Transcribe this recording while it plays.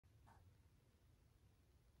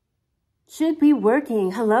should be working.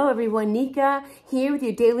 Hello everyone, Nika here with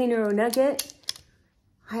your daily neuro nugget.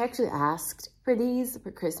 I actually asked for these for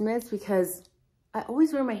Christmas because I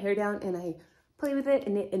always wear my hair down and I play with it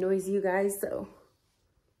and it annoys you guys, so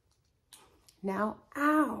now,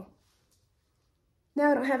 ow. Now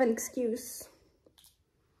I don't have an excuse.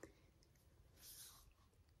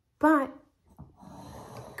 But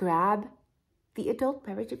grab the adult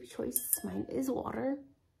beverage of your choice. Mine is water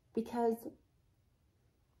because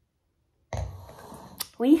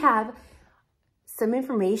we have some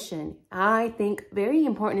information, I think very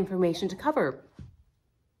important information to cover.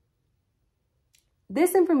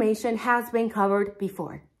 This information has been covered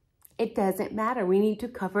before. It doesn't matter. We need to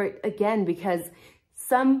cover it again because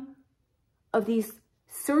some of these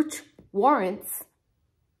search warrants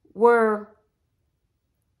were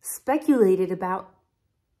speculated about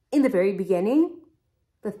in the very beginning.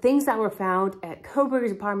 The things that were found at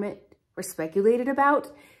Kohberger's apartment were speculated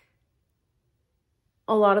about.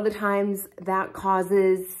 A lot of the times that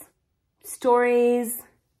causes stories,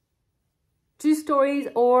 true stories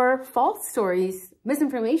or false stories,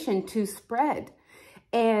 misinformation to spread.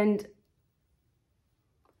 And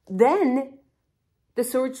then the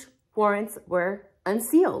search warrants were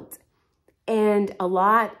unsealed. And a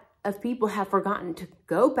lot of people have forgotten to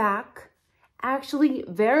go back, actually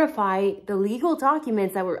verify the legal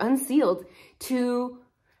documents that were unsealed to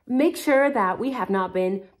make sure that we have not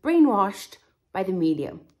been brainwashed by the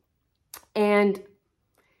media. And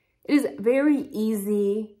it is very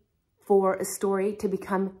easy for a story to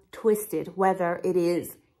become twisted, whether it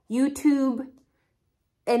is YouTube,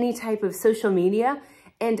 any type of social media,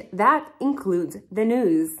 and that includes the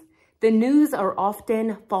news. The news are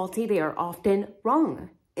often faulty, they are often wrong.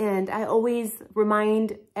 And I always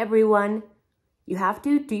remind everyone, you have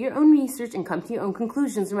to do your own research and come to your own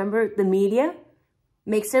conclusions. Remember, the media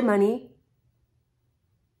makes their money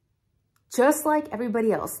just like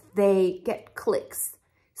everybody else. They get clicks.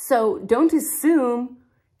 So don't assume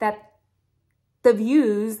that the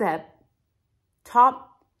views that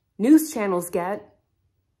top news channels get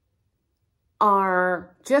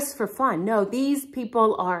are just for fun. No, these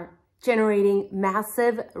people are generating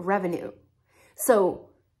massive revenue. So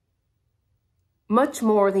much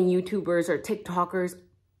more than YouTubers or TikTokers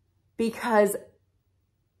because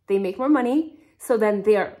they make more money. So then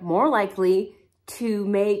they are more likely to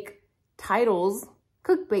make titles,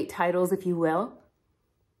 clickbait titles, if you will,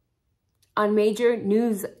 on major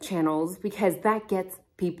news channels because that gets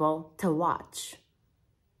people to watch.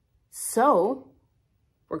 So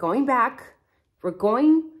we're going back. We're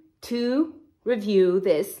going to review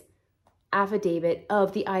this affidavit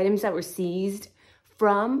of the items that were seized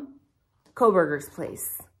from Kohberger's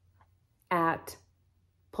place at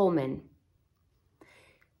Pullman.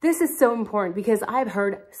 This is so important because I've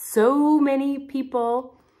heard so many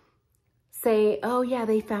people say, oh yeah,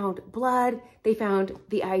 they found blood. They found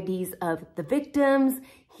the IDs of the victims.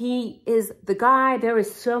 He is the guy. There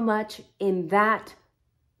is so much in that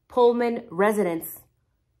Pullman residence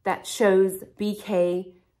that shows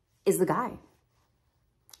BK is the guy.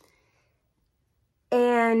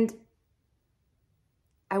 And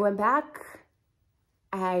I went back,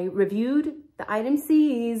 I reviewed the items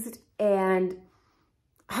seized, and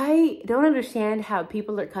I don't understand how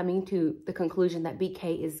people are coming to the conclusion that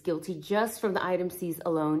BK is guilty just from the items seized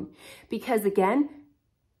alone. Because again,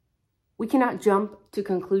 we cannot jump to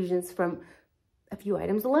conclusions from a few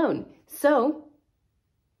items alone. So,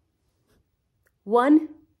 one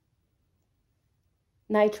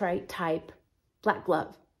nitrite type black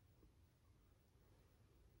glove.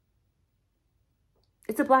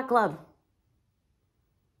 It's a black glove.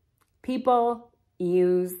 People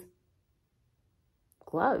use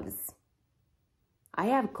gloves. I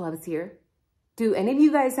have gloves here. Do any of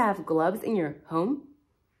you guys have gloves in your home?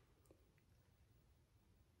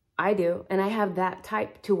 I do, and I have that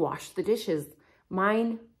type to wash the dishes.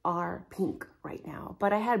 Mine are pink right now,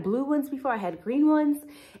 but I had blue ones before, I had green ones,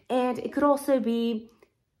 and it could also be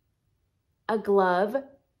a glove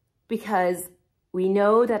because we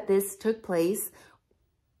know that this took place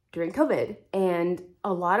during COVID, and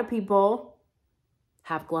a lot of people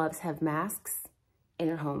have gloves, have masks in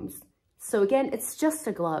their homes. So again, it's just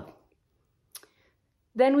a glove.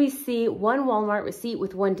 Then we see one Walmart receipt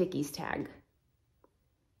with one Dickies tag.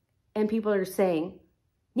 And people are saying,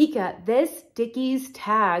 Nika, this Dickies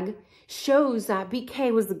tag shows that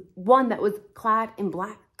BK was the one that was clad in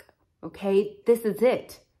black. Okay, this is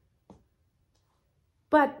it.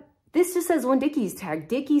 But this just says one Dickies tag.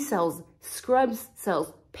 Dickies sells scrubs,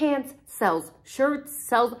 sells pants, sells shirts,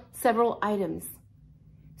 sells several items.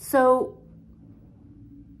 So,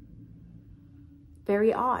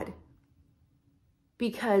 very odd.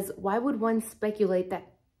 Because why would one speculate that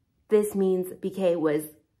this means BK was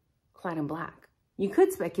clad in black? You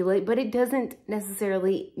could speculate, but it doesn't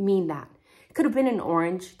necessarily mean that. It could have been an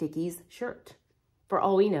orange Dickies shirt, for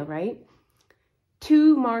all we know, right?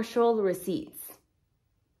 2 Marshall receipts.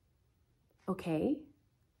 Okay.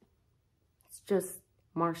 It's just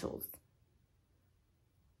Marshalls.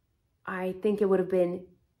 I think it would have been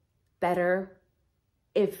better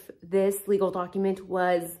if this legal document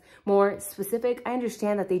was more specific. I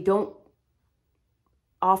understand that they don't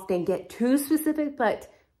often get too specific,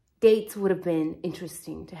 but dates would have been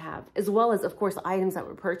interesting to have, as well as, of course, items that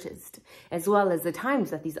were purchased, as well as the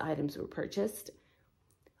times that these items were purchased.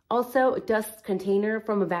 Also, a dust container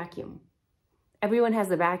from a vacuum. Everyone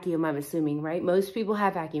has a vacuum, I'm assuming, right? Most people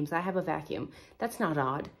have vacuums. I have a vacuum. That's not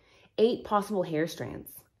odd. 8 possible hair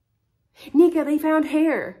strands. Nika, they found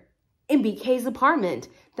hair in BK's apartment.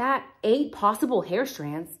 That 8 possible hair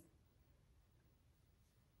strands.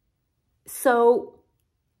 So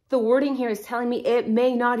the wording here is telling me it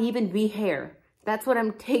may not even be hair. That's what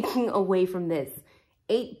I'm taking away from this.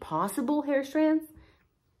 8 possible hair strands?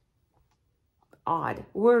 Odd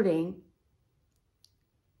wording.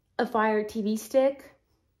 A Fire TV stick.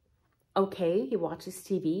 Okay, he watches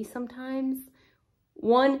TV sometimes.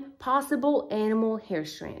 1 possible animal hair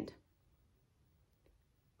strand.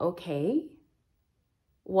 Okay.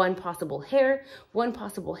 1 possible hair, 1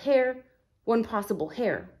 possible hair, 1 possible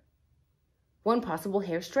hair, 1 possible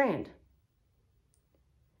hair strand.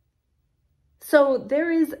 So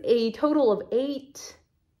there is a total of 8,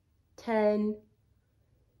 10,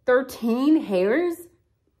 13 hairs.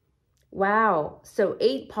 Wow. So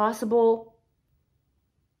 8 possible,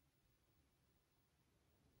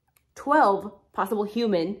 12 possible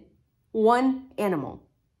human, 1 animal.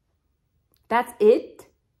 That's it?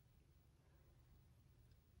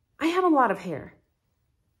 I have a lot of hair.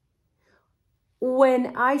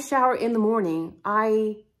 When I shower in the morning,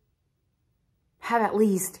 I have at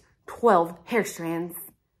least 12 hair strands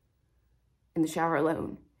in the shower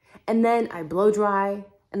alone. And then I blow dry.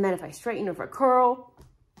 And then if I straighten or if I curl,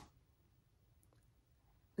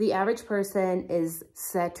 the average person is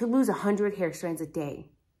said to lose 100 hair strands a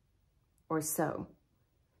day or so.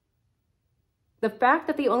 The fact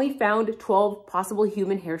that they only found 12 possible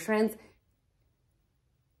human hair strands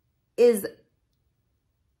is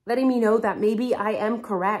letting me know that maybe I am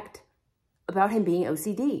correct about him being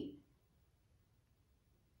OCD.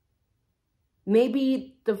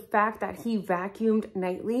 Maybe the fact that he vacuumed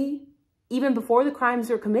nightly, even before the crimes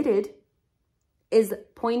were committed, is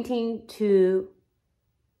pointing to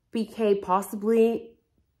BK possibly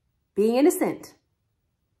being innocent.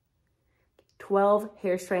 12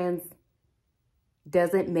 hair strands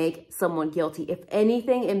doesn't make someone guilty. If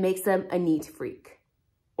anything, it makes them a neat freak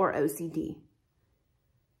or OCD.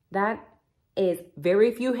 That is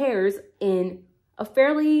very few hairs in a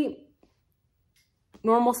fairly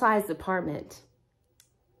normal sized apartment.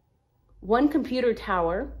 1 computer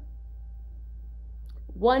tower,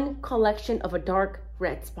 1 collection of a dark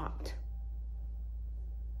red spot.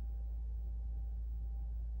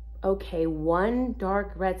 Okay, 1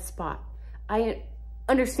 dark red spot. I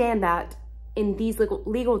understand that in these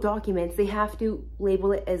legal documents, they have to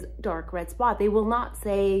label it as dark red spot. They will not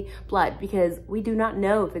say blood because we do not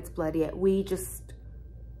know if it's blood yet. We just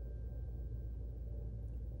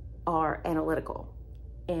are analytical.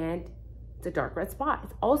 And it's a dark red spot.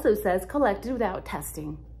 It also says collected without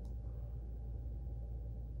testing.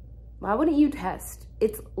 Why wouldn't you test?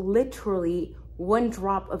 It's literally 1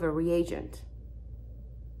 drop of a reagent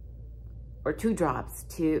or 2 drops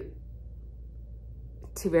to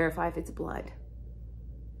verify if it's blood.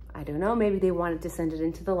 I don't know, maybe they wanted to send it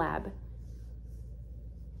into the lab.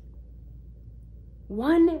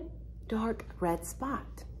 1 dark red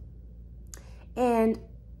spot. And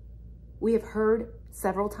we have heard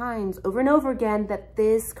several times over and over again that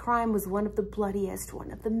this crime was one of the bloodiest,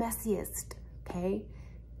 one of the messiest, okay?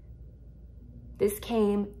 This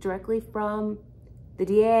came directly from the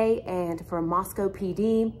DA and from Moscow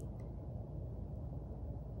PD.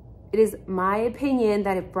 It is my opinion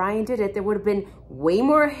that if Bryan did it, there would have been way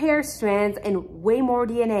more hair strands and way more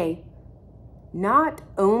DNA. Not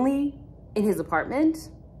only in his apartment,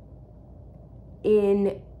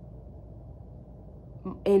 in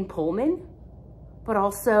Pullman, but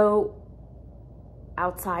also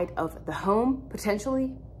outside of the home,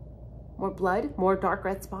 potentially. More blood, more dark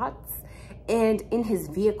red spots, and in his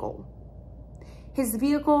vehicle. His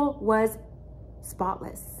vehicle was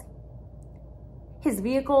spotless. His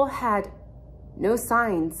vehicle had no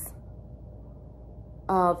signs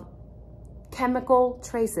of chemical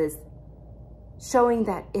traces showing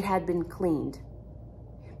that it had been cleaned.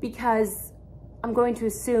 Because I'm going to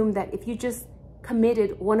assume that if you just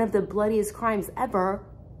committed one of the bloodiest crimes ever,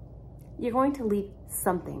 you're going to leave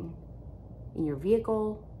something in your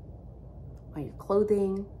vehicle, on your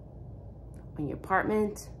clothing, on your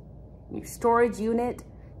apartment, in your storage unit.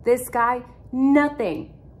 This guy,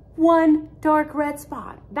 nothing. One dark red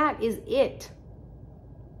spot. That is it.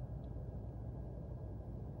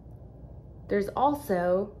 There's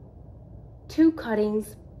also 2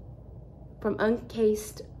 cuttings from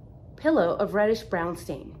uncased pillow of reddish brown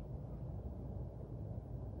stain.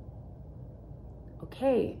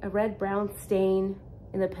 Okay, a red brown stain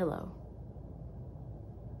in the pillow.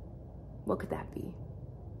 What could that be?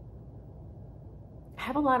 I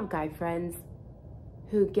have a lot of guy friends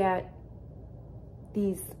who get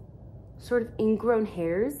these sort of ingrown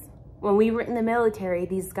hairs. When we were in the military,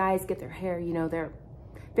 these guys get their hair, you know, they're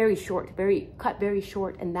very short, cut very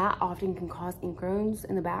short, and that often can cause ingrowns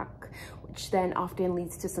in the back, which then often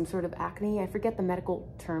leads to some sort of acne. I forget the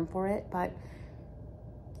medical term for it, but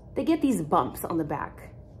they get these bumps on the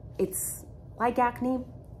back. It's like acne,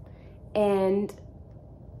 and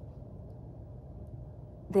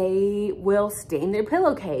they will stain their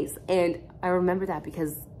pillowcase. And I remember that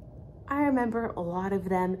because I remember a lot of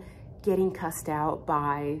them getting cussed out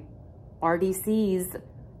by RDCs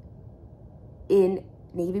in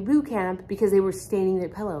Navy boot camp because they were staining their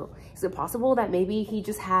pillow. Is it possible that maybe he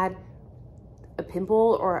just had a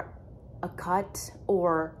pimple or a cut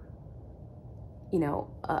or, you know,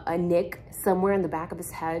 a nick somewhere in the back of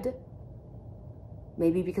his head?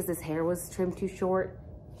 Maybe because his hair was trimmed too short.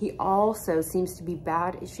 He also seems to be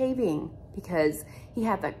bad at shaving because he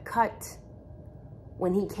had that cut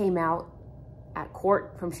when he came out at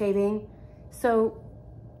court from shaving. So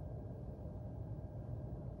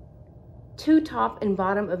 2 top and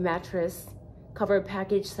bottom of mattress cover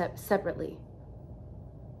packaged separately.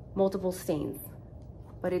 Multiple stains,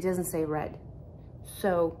 but it doesn't say red.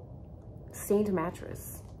 So stained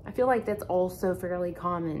mattress. I feel like that's also fairly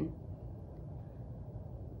common.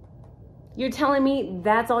 You're telling me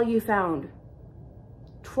that's all you found?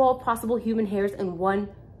 12 possible human hairs and 1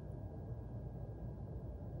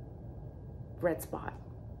 red spot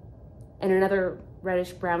and another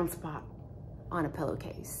reddish brown spot on a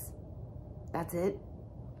pillowcase. That's it?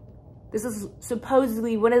 This is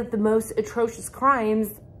supposedly one of the most atrocious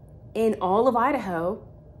crimes in all of Idaho,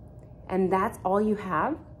 and that's all you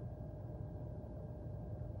have?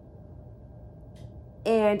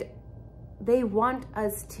 And they want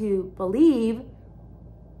us to believe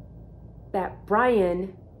that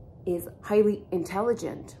Bryan is highly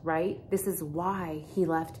intelligent, right? This is why he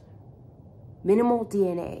left minimal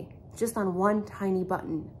DNA just on 1 tiny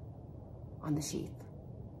button on the sheath,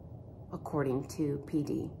 according to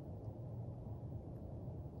PD.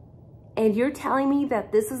 And you're telling me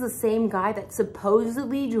that this is the same guy that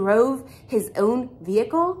supposedly drove his own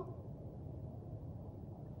vehicle?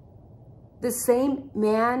 The same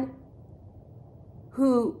man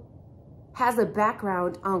who has a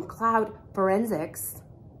background on cloud forensics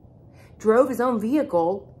drove his own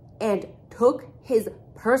vehicle and took his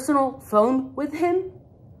personal phone with him?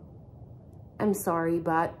 I'm sorry,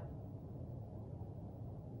 but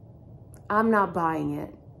I'm not buying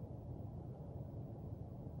it.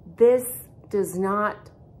 This does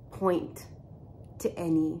not point to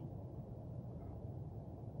any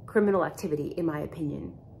criminal activity, in my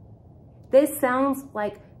opinion. This sounds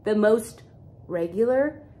like the most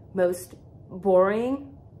regular, most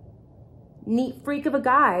boring, neat freak of a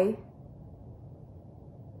guy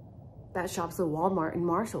that shops at Walmart and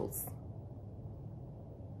Marshall's.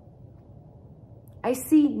 I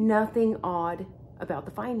see nothing odd about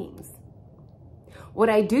the findings. What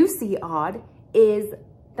I do see odd is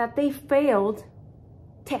that they failed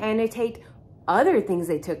to annotate other things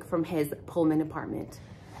they took from his Pullman apartment.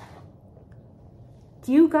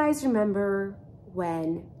 Do you guys remember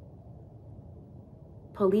when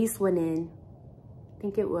police went in, I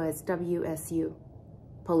think it was WSU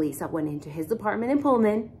police that went into his apartment in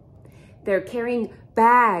Pullman? They're carrying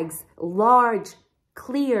bags, large,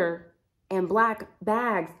 clear, and black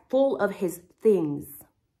bags full of his things.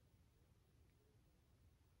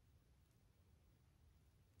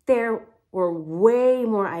 There were way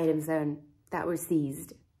more items than that were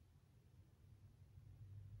seized.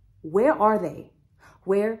 Where are they?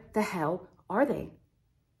 Where the hell are they?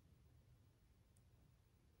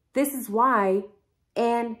 This is why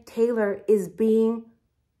Ann Taylor is being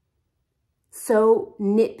so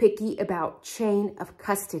nitpicky about chain of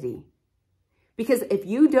custody. Because if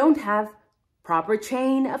you don't have proper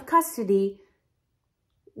chain of custody,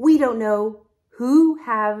 we don't know who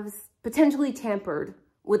has potentially tampered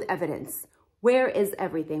with evidence. Where is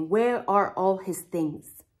everything? Where are all his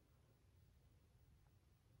things?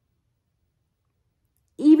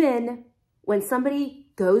 even when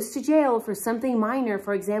somebody goes to jail for something minor,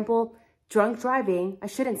 for example, drunk driving, I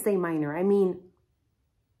shouldn't say minor, I mean,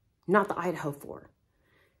 not the IDAHO4.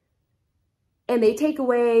 And they take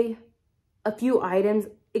away a few items.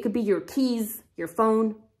 It could be your keys, your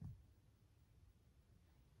phone.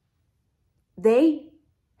 They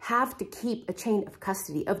have to keep a chain of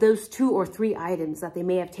custody of those 2 or 3 items that they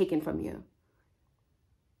may have taken from you.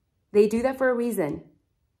 They do that for a reason,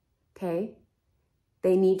 okay?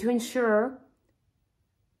 They need to ensure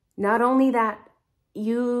not only that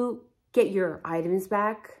you get your items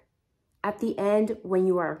back at the end when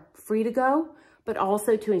you are free to go, but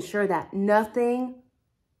also to ensure that nothing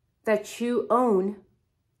that you own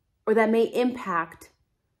or that may impact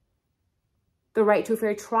the right to a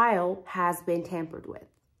fair trial has been tampered with.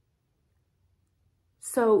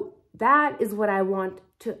 So that is what I want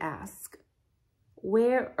to ask.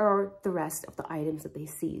 Where are the rest of the items that they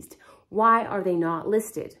seized? Why are they not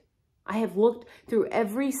listed? I have looked through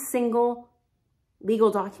every single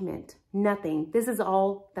legal document. Nothing. This is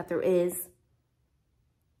all that there is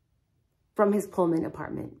from his Pullman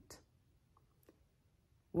apartment.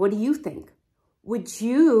 What do you think? Would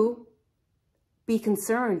you be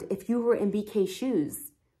concerned if you were in BK's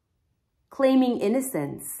shoes, claiming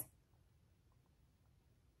innocence,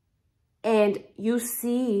 and you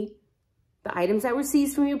see the items that were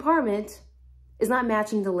seized from your apartment is not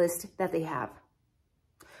matching the list that they have?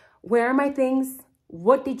 Where are my things?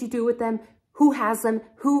 What did you do with them? Who has them?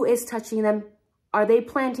 Who is touching them? Are they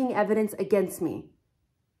planting evidence against me?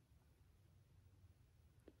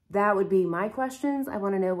 That would be my questions. I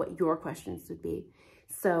want to know what your questions would be.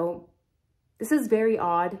 So this is very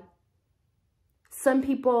odd. Some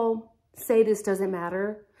people say this doesn't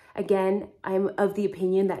matter. Again, I'm of the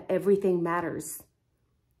opinion that everything matters.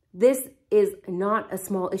 This is not a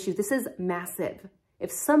small issue. This is massive.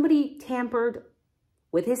 If somebody tampered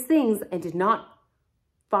with his things and did not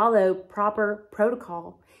follow proper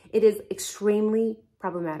protocol, it is extremely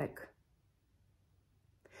problematic.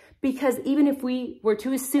 Because even if we were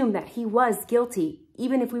to assume that he was guilty,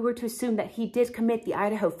 even if we were to assume that he did commit the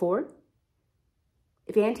IDAHO4,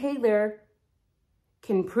 if Ann Taylor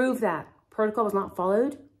can prove that protocol was not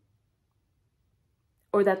followed,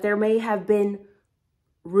 or that there may have been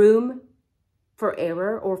room for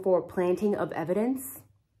error or for planting of evidence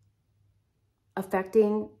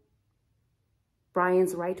affecting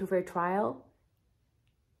Bryan's right to a fair trial,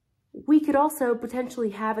 we could also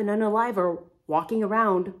potentially have an unaliver walking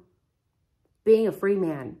around being a free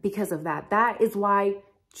man because of that. That is why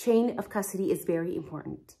chain of custody is very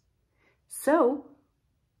important. So,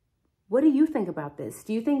 what do you think about this?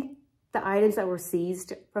 Do you think the items that were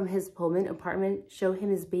seized from his Pullman apartment show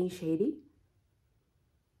him as being shady?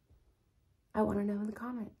 I want to know in the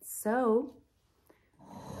comments. So,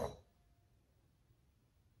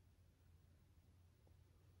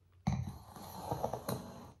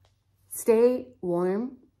 stay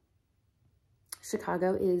warm.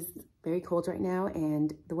 Chicago is very cold right now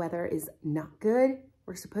and the weather is not good.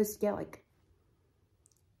 We're supposed to get like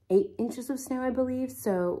 8 inches of snow, I believe.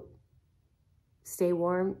 So stay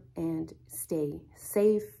warm and stay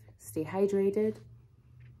safe, stay hydrated.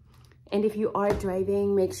 And if you are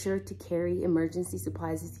driving, make sure to carry emergency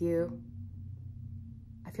supplies with you.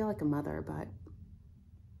 I feel like a mother, but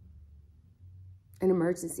an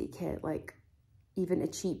emergency kit, like even a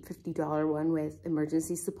cheap $50 one with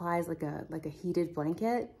emergency supplies, like a heated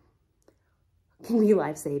blanket, can be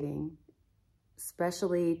life-saving,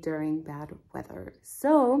 especially during bad weather.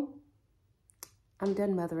 So I'm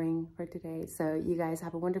done mothering for today. So you guys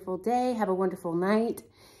have a wonderful day, have a wonderful night.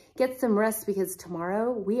 Get some rest because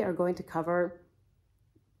tomorrow we are going to cover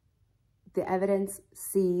the evidence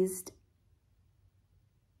seized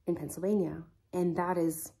in Pennsylvania. And that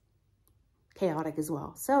is chaotic as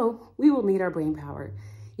well. So we will need our brain power.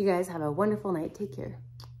 You guys have a wonderful night. Take care.